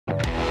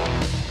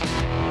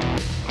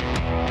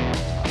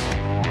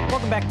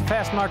back to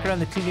Fast Market on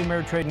the TD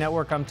Ameritrade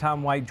Network. I'm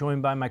Tom White,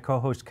 joined by my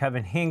co-host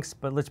Kevin Hinks.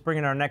 But let's bring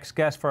in our next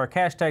guest for our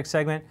Cash Tag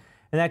segment,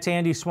 and that's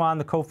Andy Swan,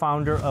 the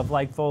co-founder of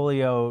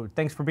LikeFolio.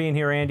 Thanks for being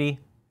here, Andy.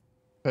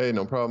 Hey,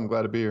 no problem.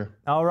 Glad to be here.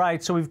 All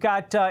right, so we've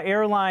got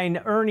airline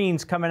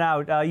earnings coming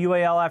out.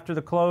 UAL after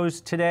the close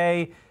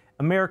today,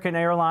 American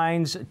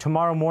Airlines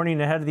tomorrow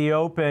morning ahead of the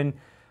open.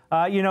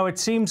 It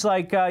seems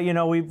like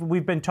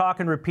we've been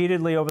talking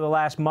repeatedly over the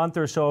last month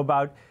or so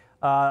about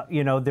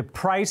the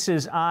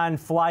prices on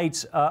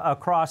flights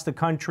across the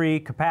country.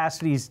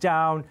 Capacity's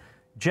down,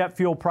 jet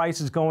fuel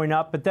prices going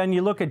up. But then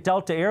you look at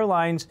Delta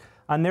Airlines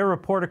on their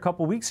report a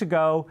couple weeks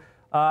ago,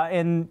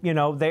 and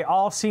they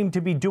all seem to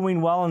be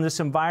doing well in this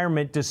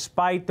environment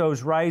despite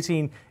those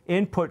rising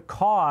input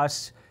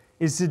costs.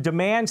 Is the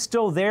demand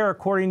still there,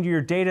 according to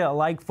your data at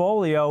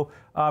LikeFolio,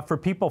 for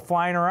people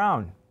flying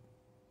around?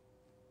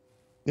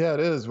 Yeah, it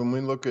is. When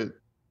we look at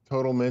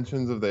total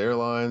mentions of the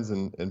airlines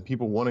and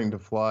people wanting to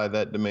fly,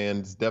 that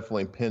demand is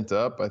definitely pent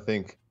up. I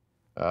think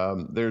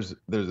there's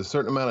a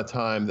certain amount of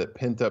time that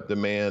pent up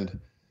demand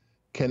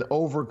can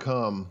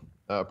overcome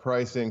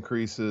price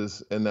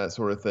increases and that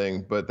sort of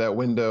thing, but that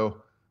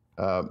window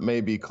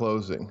may be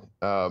closing.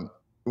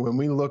 When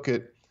we look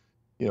at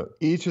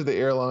each of the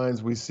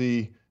airlines, we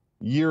see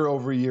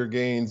year-over-year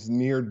gains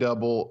near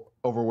double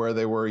over where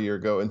they were a year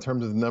ago in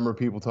terms of the number of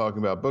people talking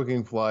about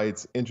booking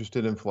flights,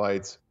 interested in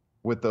flights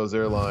with those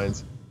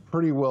airlines,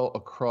 pretty well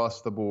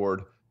across the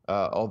board,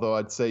 although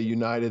I'd say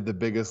United the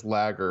biggest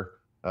lagger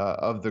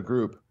of the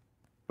group.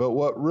 But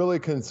what really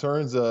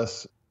concerns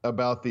us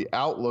about the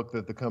outlook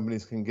that the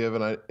companies can give,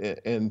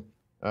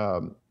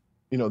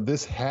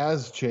 this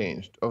has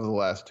changed over the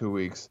last 2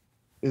 weeks,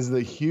 is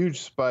the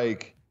huge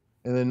spike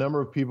in the number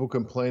of people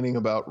complaining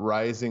about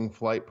rising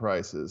flight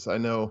prices. I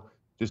know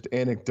just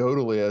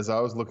anecdotally, as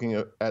I was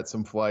looking at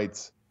some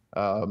flights,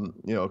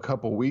 a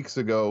couple weeks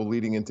ago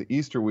leading into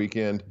Easter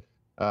weekend,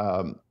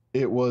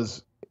 it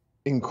was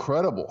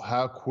incredible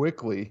how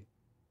quickly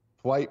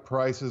flight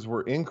prices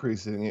were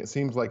increasing. It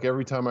seems like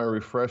every time I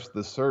refreshed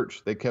the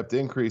search, they kept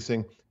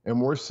increasing.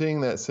 And we're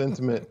seeing that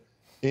sentiment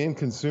in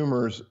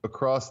consumers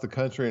across the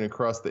country and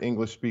across the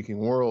English-speaking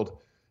world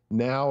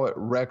now at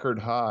record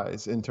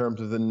highs in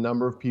terms of the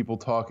number of people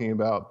talking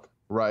about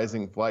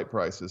rising flight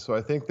prices. So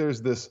I think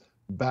there's this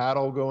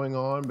battle going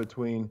on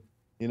between,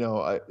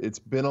 it's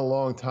been a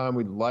long time.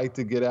 We'd like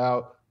to get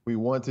out. We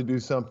want to do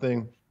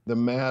something. The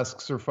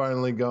masks are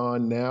finally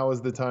gone. Now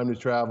is the time to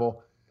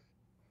travel.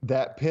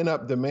 That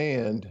pin-up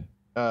demand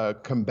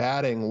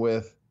combating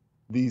with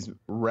these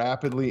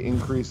rapidly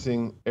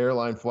increasing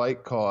airline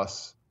flight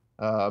costs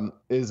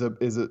is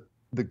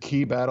the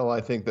key battle,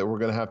 I think, that we're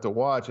going to have to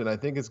watch. And I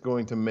think it's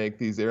going to make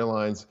these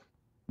airlines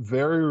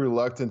very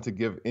reluctant to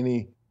give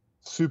any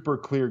super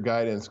clear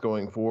guidance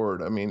going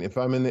forward. I mean, if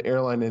I'm in the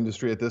airline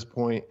industry at this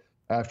point,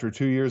 after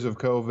 2 years of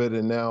COVID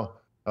and now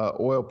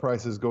oil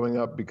prices going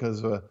up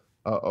because of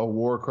a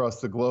war across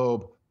the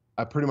globe,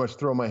 I pretty much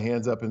throw my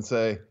hands up and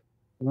say,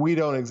 we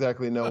don't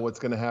exactly know what's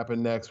going to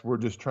happen next. We're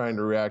just trying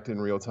to react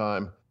in real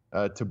time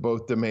to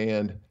both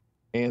demand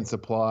and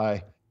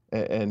supply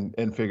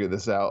and figure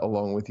this out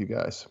along with you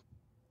guys.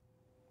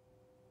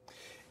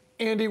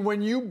 Andy,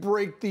 when you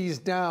break these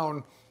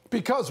down,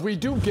 because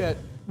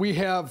we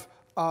have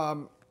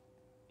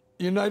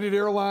United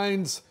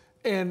Airlines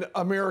and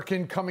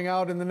American coming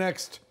out in the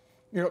next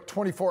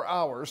 24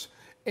 hours,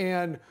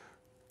 and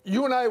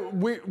you and I,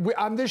 we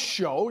on this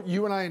show,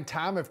 you and I and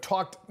Tom have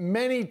talked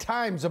many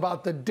times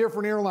about the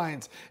different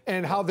airlines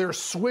and how they're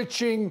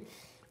switching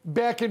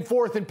back and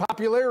forth in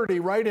popularity,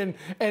 right? And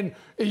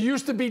it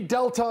used to be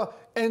Delta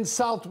and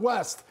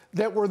Southwest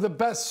that were the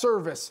best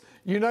service.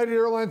 United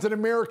Airlines and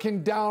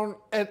American down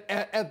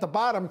at the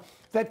bottom.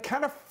 That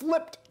kind of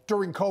flipped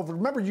during COVID.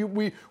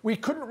 Remember, we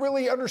couldn't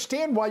really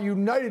understand why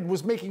United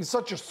was making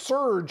such a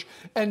surge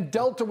and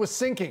Delta was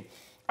sinking.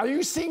 Are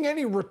you seeing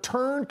any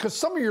return? Because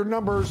some of your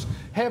numbers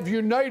have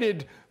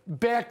United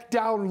back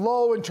down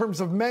low in terms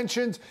of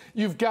mentions.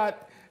 You've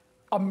got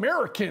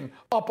American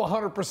up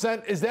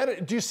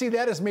 100%. Do you see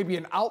that as maybe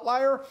an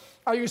outlier?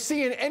 Are you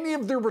seeing any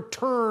of the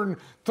return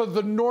to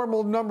the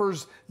normal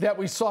numbers that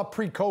we saw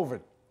pre-COVID?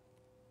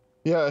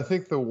 Yeah, I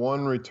think the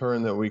one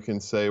return that we can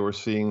say we're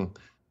seeing,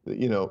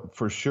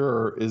 for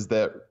sure, is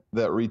that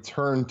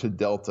return to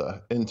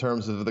Delta in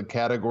terms of the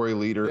category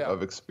leader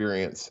of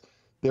experience.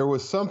 There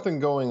was something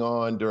going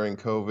on during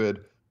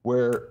COVID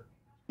where,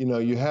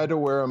 you had to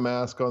wear a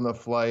mask on the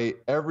flight.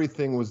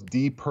 Everything was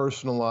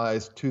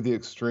depersonalized to the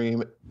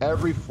extreme.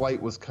 Every flight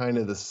was kind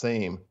of the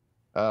same,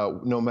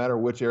 no matter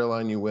which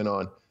airline you went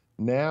on.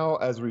 Now,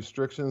 as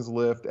restrictions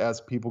lift,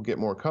 as people get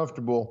more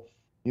comfortable,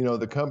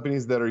 the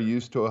companies that are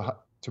used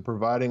to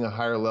providing a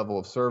higher level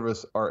of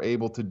service are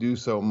able to do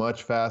so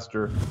much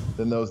faster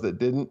than those that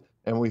didn't.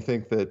 And we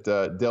think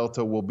that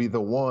Delta will be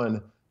the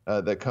one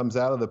that comes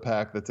out of the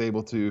pack that's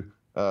able to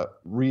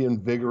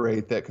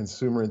reinvigorate that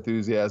consumer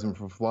enthusiasm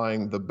for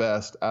flying the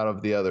best out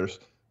of the others.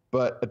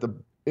 But at the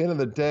end of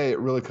the day, it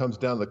really comes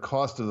down to the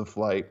cost of the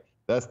flight.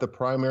 That's the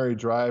primary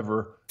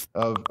driver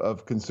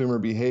of consumer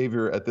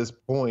behavior at this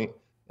point.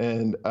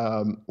 And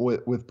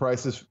with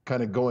prices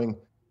kind of going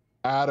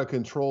out of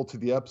control to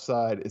the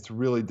upside, it's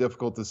really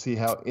difficult to see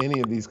how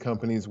any of these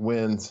companies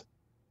wins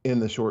in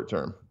the short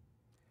term.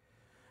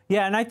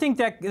 Yeah, and I think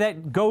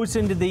that goes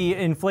into the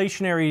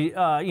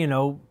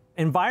inflationary,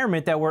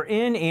 environment that we're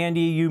in,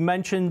 Andy. You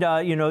mentioned,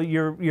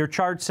 your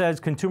chart says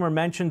consumer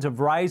mentions of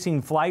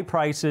rising flight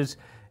prices,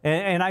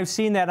 and I've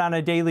seen that on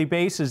a daily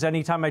basis.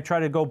 Anytime I try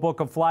to go book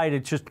a flight,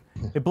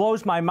 it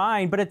blows my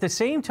mind. But at the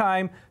same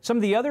time, some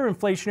of the other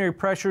inflationary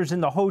pressures in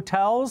the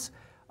hotels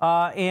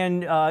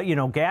and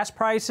gas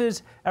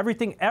prices,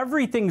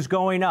 everything's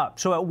going up.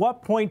 So at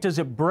what point does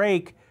it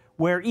break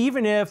where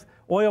even if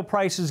oil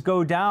prices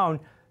go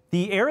down,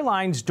 the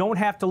airlines don't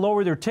have to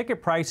lower their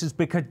ticket prices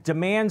because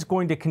demand's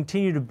going to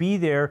continue to be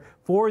there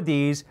for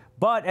these.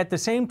 But at the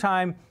same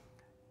time,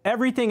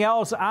 everything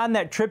else on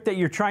that trip that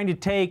you're trying to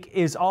take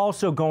is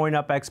also going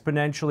up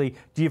exponentially.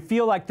 Do you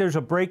feel like there's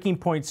a breaking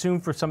point soon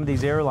for some of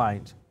these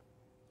airlines?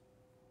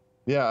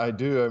 Yeah, I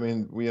do. I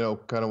mean,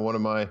 kind of one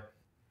of my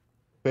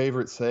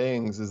favorite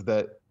sayings is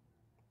that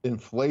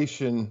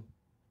inflation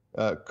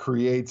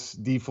creates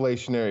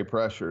deflationary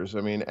pressures.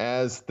 I mean,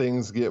 as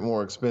things get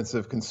more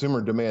expensive,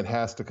 consumer demand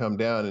has to come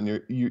down.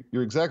 And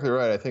you're exactly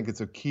right. I think it's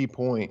a key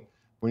point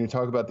when you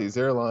talk about these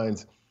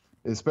airlines,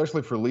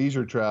 especially for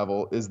leisure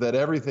travel, is that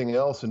everything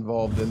else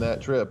involved in that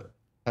trip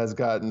has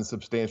gotten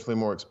substantially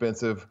more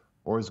expensive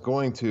or is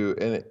going to,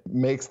 and it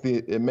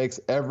makes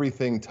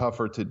everything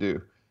tougher to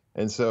do.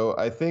 And so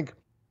I think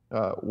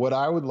what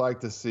I would like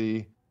to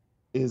see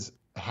is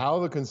how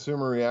the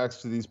consumer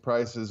reacts to these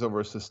prices over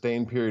a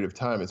sustained period of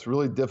time. It's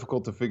really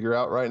difficult to figure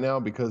out right now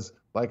because,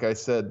 like I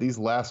said, these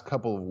last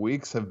couple of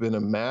weeks have been a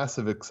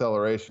massive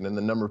acceleration in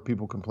the number of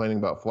people complaining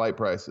about flight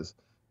prices.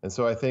 And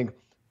so I think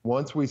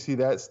once we see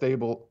that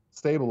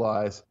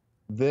stabilize,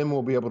 then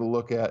we'll be able to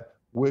look at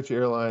which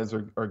airlines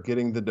are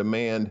getting the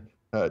demand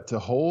to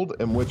hold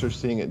and which are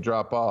seeing it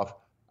drop off.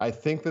 I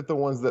think that the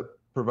ones that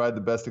provide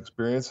the best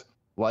experience,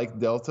 like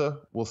Delta,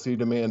 will see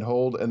demand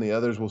hold, and the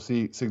others will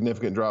see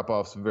significant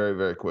drop-offs very,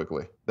 very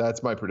quickly.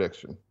 That's my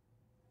prediction.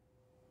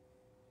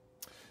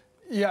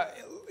 Yeah,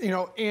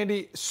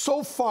 Andy,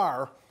 so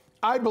far,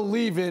 I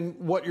believe in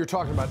what you're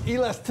talking about.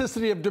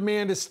 Elasticity of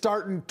demand is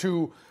starting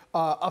to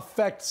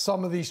affect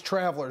some of these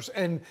travelers,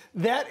 and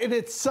that in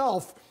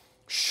itself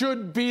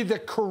should be the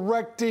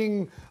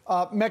correcting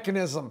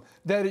mechanism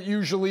that it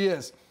usually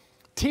is.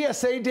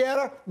 TSA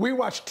data, we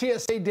watch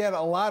TSA data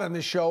a lot on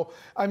this show.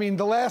 I mean,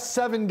 the last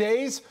 7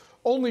 days,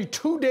 only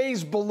 2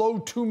 days below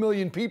 2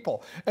 million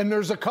people. And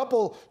there's a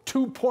couple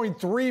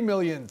 2.3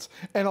 millions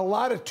and a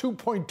lot of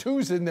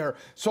 2.2s in there.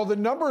 So the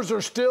numbers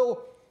are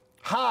still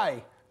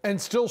high and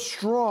still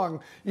strong.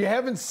 You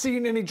haven't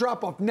seen any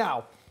drop off.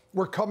 Now,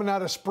 we're coming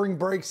out of spring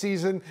break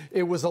season.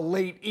 It was a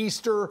late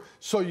Easter,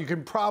 so you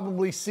can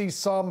probably see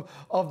some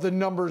of the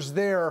numbers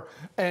there.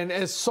 And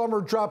as summer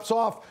drops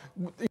off,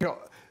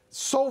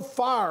 so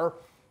far,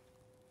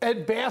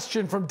 Ed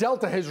Bastian from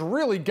Delta has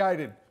really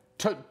guided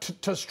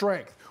to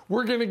strength.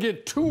 We're going to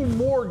get 2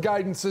 more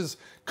guidances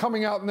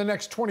coming out in the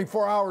next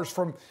 24 hours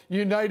from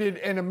United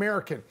and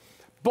American.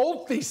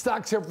 Both these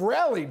stocks have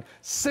rallied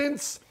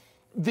since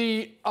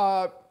the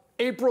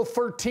April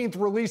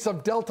 13th release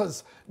of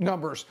Delta's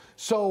numbers.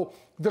 So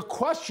the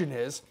question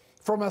is,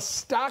 from a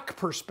stock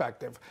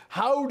perspective,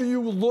 how do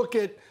you look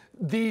at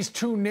these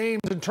 2 names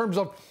in terms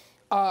of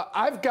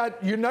I've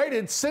got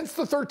United since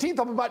the 13th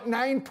up about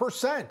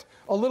 9%,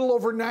 a little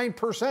over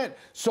 9%.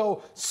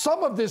 So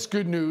some of this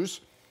good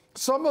news,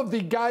 some of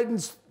the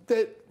guidance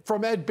that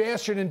from Ed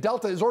Bastian and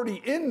Delta is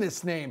already in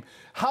this name.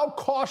 How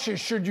cautious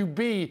should you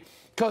be?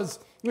 Because,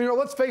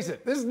 let's face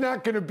it, this is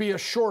not going to be a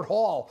short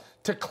haul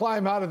to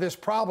climb out of this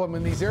problem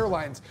in these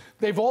airlines.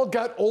 They've all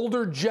got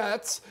older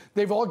jets.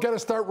 They've all got to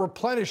start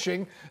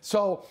replenishing.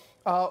 So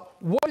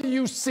what do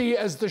you see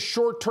as the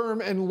short-term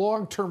and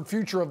long-term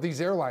future of these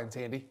airlines,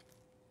 Andy?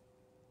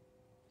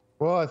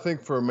 Well, I think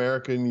for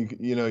American,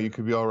 you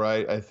could be all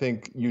right. I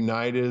think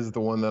United is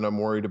the one that I'm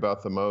worried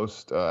about the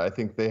most. I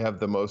think they have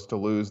the most to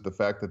lose. The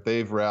fact that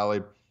they've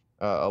rallied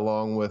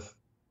along with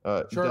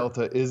Sure.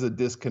 Delta is a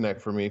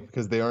disconnect for me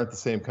because they aren't the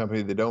same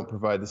company. They don't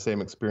provide the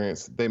same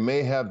experience. They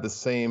may have the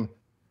same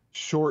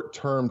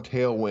short-term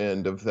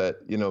tailwind of that,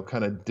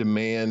 kind of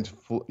demand,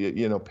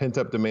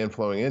 pent-up demand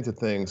flowing into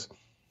things,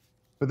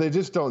 but they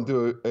just don't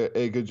do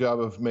a good job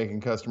of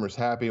making customers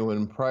happy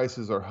when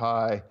prices are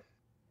high.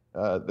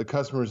 The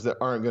customers that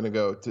aren't going to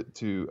go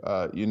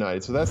to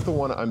United. So that's the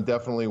one I'm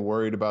definitely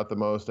worried about the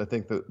most. I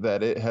think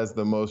that it has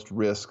the most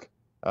risk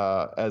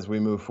as we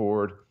move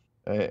forward.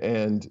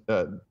 And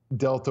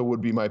Delta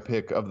would be my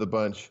pick of the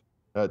bunch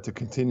to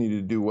continue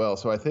to do well.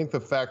 So I think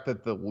the fact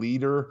that the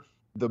leader,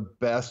 the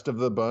best of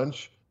the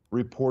bunch,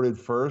 reported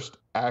first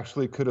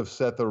actually could have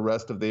set the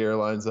rest of the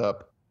airlines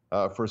up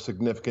for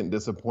significant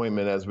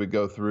disappointment as we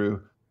go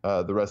through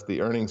the rest of the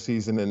earnings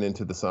season and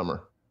into the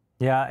summer.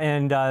 Yeah,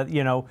 and,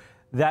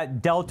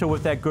 that Delta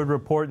with that good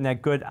report and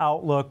that good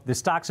outlook, the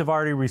stocks have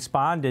already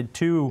responded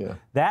to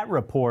that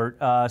report.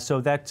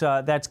 So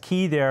that's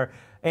key there.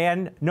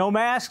 And no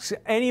masks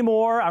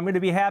anymore. I'm going to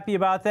be happy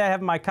about that,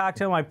 having my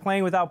cocktail, my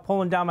plane without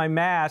pulling down my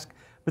mask.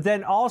 But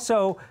then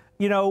also,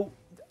 you know,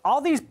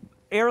 all these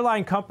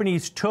airline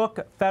companies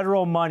took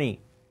federal money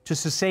to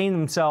sustain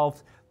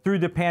themselves through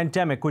the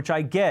pandemic, which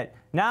I get.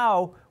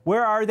 Now,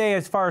 where are they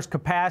as far as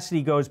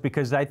capacity goes?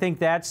 Because I think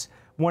that's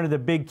one of the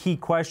big key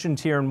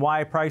questions here and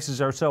why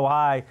prices are so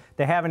high.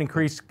 They haven't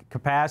increased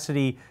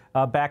capacity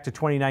back to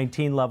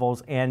 2019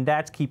 levels, and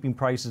that's keeping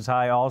prices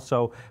high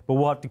also. But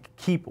we'll have to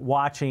keep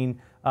watching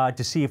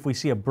to see if we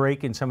see a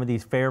break in some of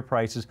these fare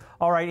prices.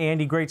 All right,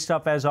 Andy, great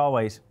stuff as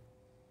always.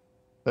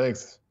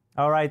 Thanks.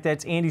 All right,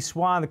 that's Andy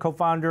Swan, the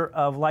co-founder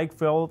of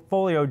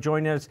LikeFolio,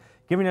 joining us,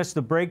 giving us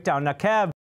the breakdown. Now, Kev,